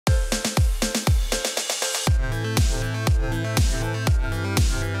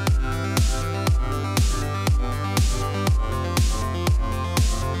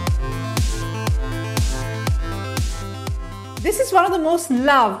one of the most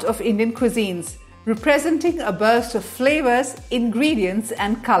loved of Indian cuisines, representing a burst of flavors, ingredients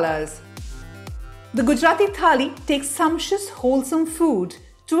and colors. The Gujarati Thali takes sumptuous, wholesome food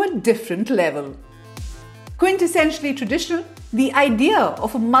to a different level. Quintessentially traditional, the idea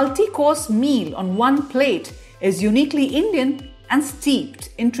of a multi-course meal on one plate is uniquely Indian and steeped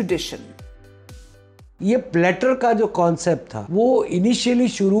in tradition. ये platter का जो concept था वो initially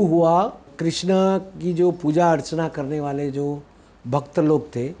शुरू हुआ कृष्ण की जो पूजा अर्चना करने वाले जो भक्त लोग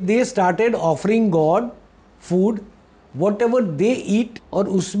थे. They started offering God food what ever they ईट, और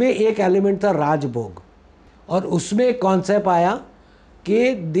उसमें एक एलिमेंट था राजभोग, और उसमें एक कॉन्सेप्ट आया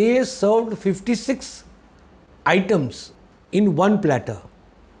कि दे served 56 items in one platter,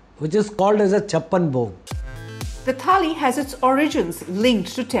 which is called as a chappan bhog. The thali has its origins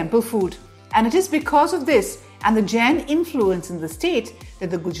linked to temple food, and it is because of this and the Jain influence in the state that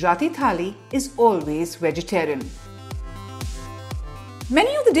the Gujarati Thali is always vegetarian.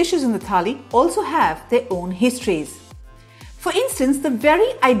 Many of the dishes in the thali also have their own histories. For instance, the very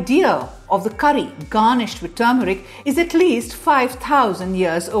idea of the curry garnished with turmeric is at least 5,000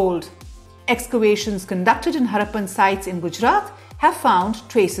 years old. Excavations conducted in Harappan sites in Gujarat have found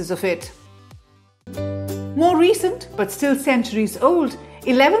traces of it. More recent, but still centuries old,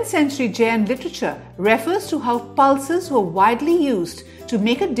 11th century Jain literature refers to how pulses were widely used to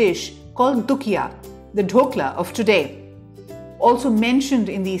make a dish called dukia, the dhokla of today. Also mentioned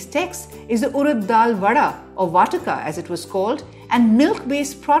in these texts is the urad dal vada or vataka as it was called, and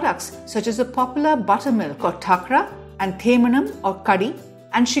milk-based products such as the popular buttermilk or thakra and themanam or kaddi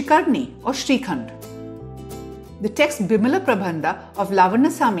and shikarni or shrikhand. The text Bimala Prabandha of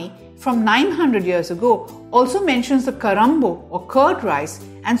Lavanasami from 900 years ago also mentions the karambo or curd rice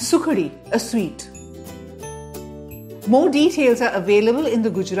and sukhadi, a sweet. More details are available in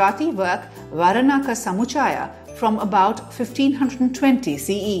the Gujarati work Varanaka Samuchaya from about 1520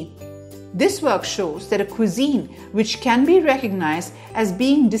 CE. This work shows that a cuisine which can be recognized as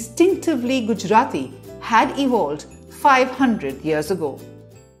being distinctively Gujarati had evolved 500 years ago.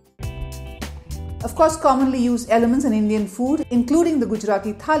 Of course, commonly used elements in Indian food, including the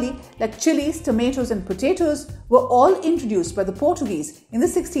Gujarati Thali, like chilies, tomatoes and potatoes, were all introduced by the Portuguese in the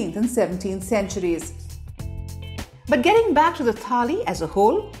 16th and 17th centuries. But getting back to the Thali as a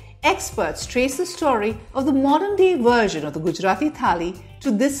whole, experts trace the story of the modern-day version of the Gujarati Thali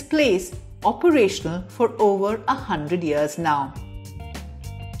to this place, operational for over 100 years now.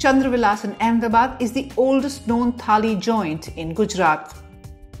 Chandravilas in Ahmedabad is the oldest known Thali joint in Gujarat.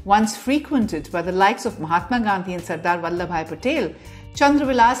 Once frequented by the likes of Mahatma Gandhi and Sardar Vallabhbhai Patel,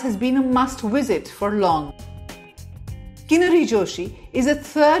 Chandravilas has been a must-visit for long. Kinnari Joshi is the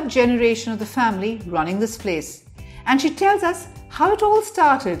third generation of the family running this place, and she tells us how it all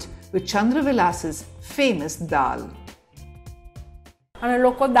started with Chandravilas's famous dal. અને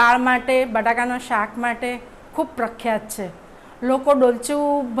લોકો દાળ માટે બટાકાના શાક માટે ખૂબ પ્રખ્યાત છે. લોકો ડોલચું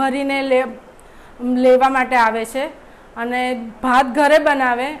ભરીને લેવા માટે આવે છે અને ભાત ઘરે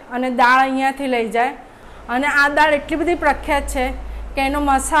બનાવે અને દાળ અહીંયાથી લઈ જાય, અને આ દાળ એટલી બધી પ્રખ્યાત છે કે એનો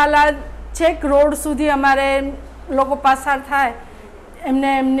મસાલા છેક રોડ સુધી અમારે લોકો પસાર થાય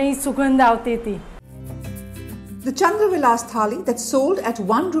એમને એમની સુગંધ આવતી હતી. The Chandravilas Thali that sold at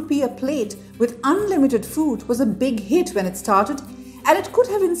 1 rupee a plate with unlimited food was a big hit when it started, and it could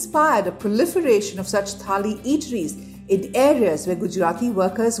have inspired a proliferation of such Thali eateries in areas where Gujarati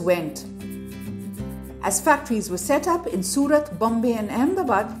workers went. As factories were set up in Surat, Bombay and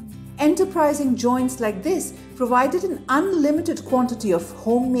Ahmedabad, enterprising joints like this provided an unlimited quantity of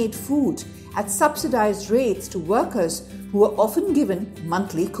homemade food at subsidized rates to workers who were often given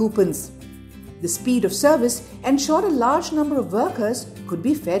monthly coupons. The speed of service ensured a large number of workers could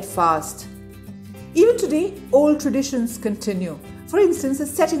be fed fast. Even today, old traditions continue. For instance, the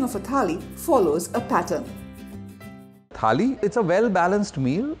setting of a thali follows a pattern. Thali, it's a well-balanced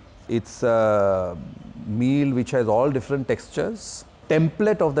meal. It's a meal which has all different textures.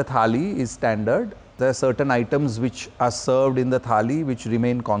 Template of the thali is standard. There are certain items which are served in the thali which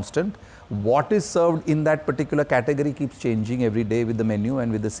remain constant. What is served in that particular category keeps changing every day with the menu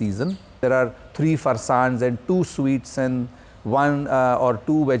and with the season. There are 3 farsans and 2 sweets and 1 or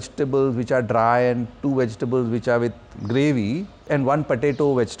 2 vegetables which are dry and 2 vegetables which are with gravy and 1 potato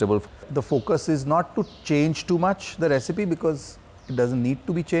vegetable. The focus is not to change too much the recipe because it doesn't need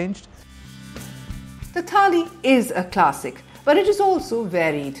to be changed. The thali is a classic, but it is also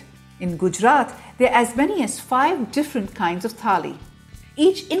varied. In Gujarat, there are as many as 5 different kinds of thali,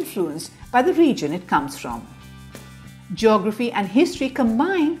 each influenced by the region it comes from. Geography and history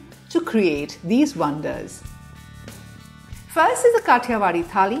combine to create these wonders. First is the Kathiawadi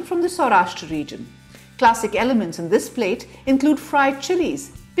thali from the Saurashtra region. Classic elements in this plate include fried chilies,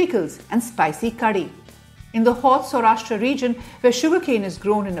 pickles, and spicy curry. In the hot Saurashtra region, where sugarcane is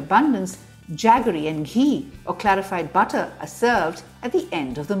grown in abundance, jaggery and ghee or clarified butter are served at the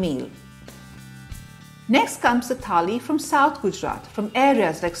end of the meal. Next comes the thali from South Gujarat, from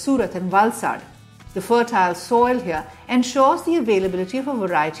areas like Surat and Valsad. The fertile soil here ensures the availability of a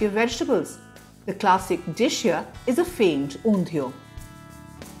variety of vegetables. The classic dish here is a famed undhyo.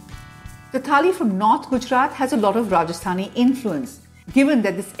 The thali from North Gujarat has a lot of Rajasthani influence. Given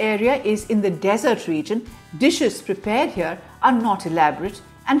that this area is in the desert region, dishes prepared here are not elaborate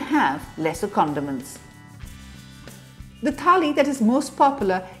and have lesser condiments. The thali that is most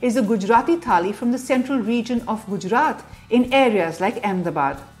popular is the Gujarati Thali from the central region of Gujarat in areas like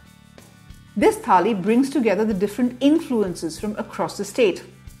Ahmedabad. This thali brings together the different influences from across the state.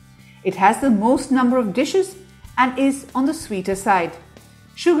 It has the most number of dishes and is on the sweeter side.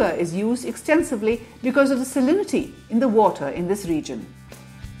 Sugar is used extensively because of the salinity in the water in this region.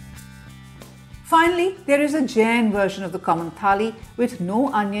 Finally, there is a Jain version of the common thali with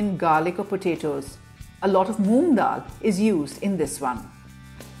no onion, garlic or potatoes. A lot of moong dal is used in this one.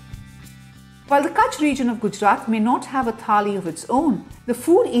 While the Kutch region of Gujarat may not have a thali of its own, the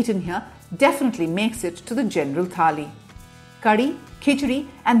food eaten here definitely makes it to the general thali. Curry, khichdi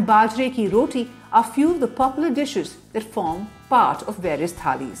and bajre ki roti are few of the popular dishes that form part of various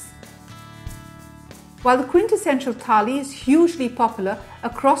thalis. While the quintessential thali is hugely popular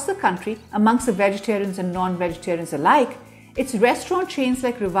across the country amongst the vegetarians and non-vegetarians alike, it's restaurant chains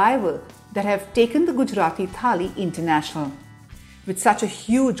like Revival that have taken the Gujarati Thali international. With such a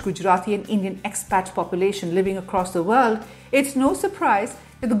huge Gujarati and Indian expat population living across the world, it's no surprise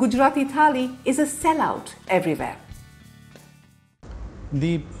that the Gujarati Thali is a sellout everywhere.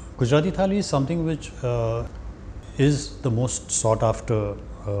 The Gujarati Thali is something which is the most sought after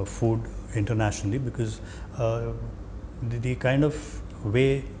food internationally, because the kind of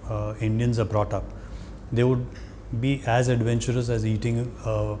way Indians are brought up, they would be as adventurous as eating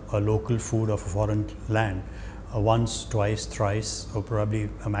a local food of a foreign land once, twice, thrice, or probably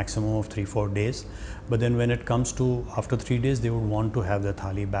a maximum of 3-4 days. But then when it comes to after 3 days, they would want to have the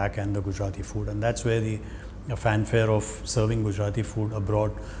thali back and the Gujarati food, and that's where the fanfare of serving Gujarati food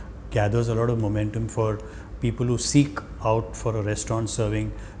abroad gathers a lot of momentum for people who seek out for a restaurant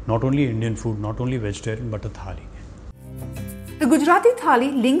serving not only Indian food, not only vegetarian, but a thali. The Gujarati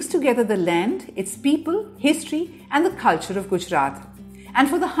Thali links together the land, its people, history and the culture of Gujarat. And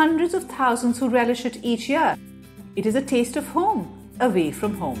for the hundreds of thousands who relish it each year, it is a taste of home, away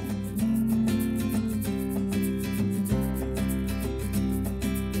from home.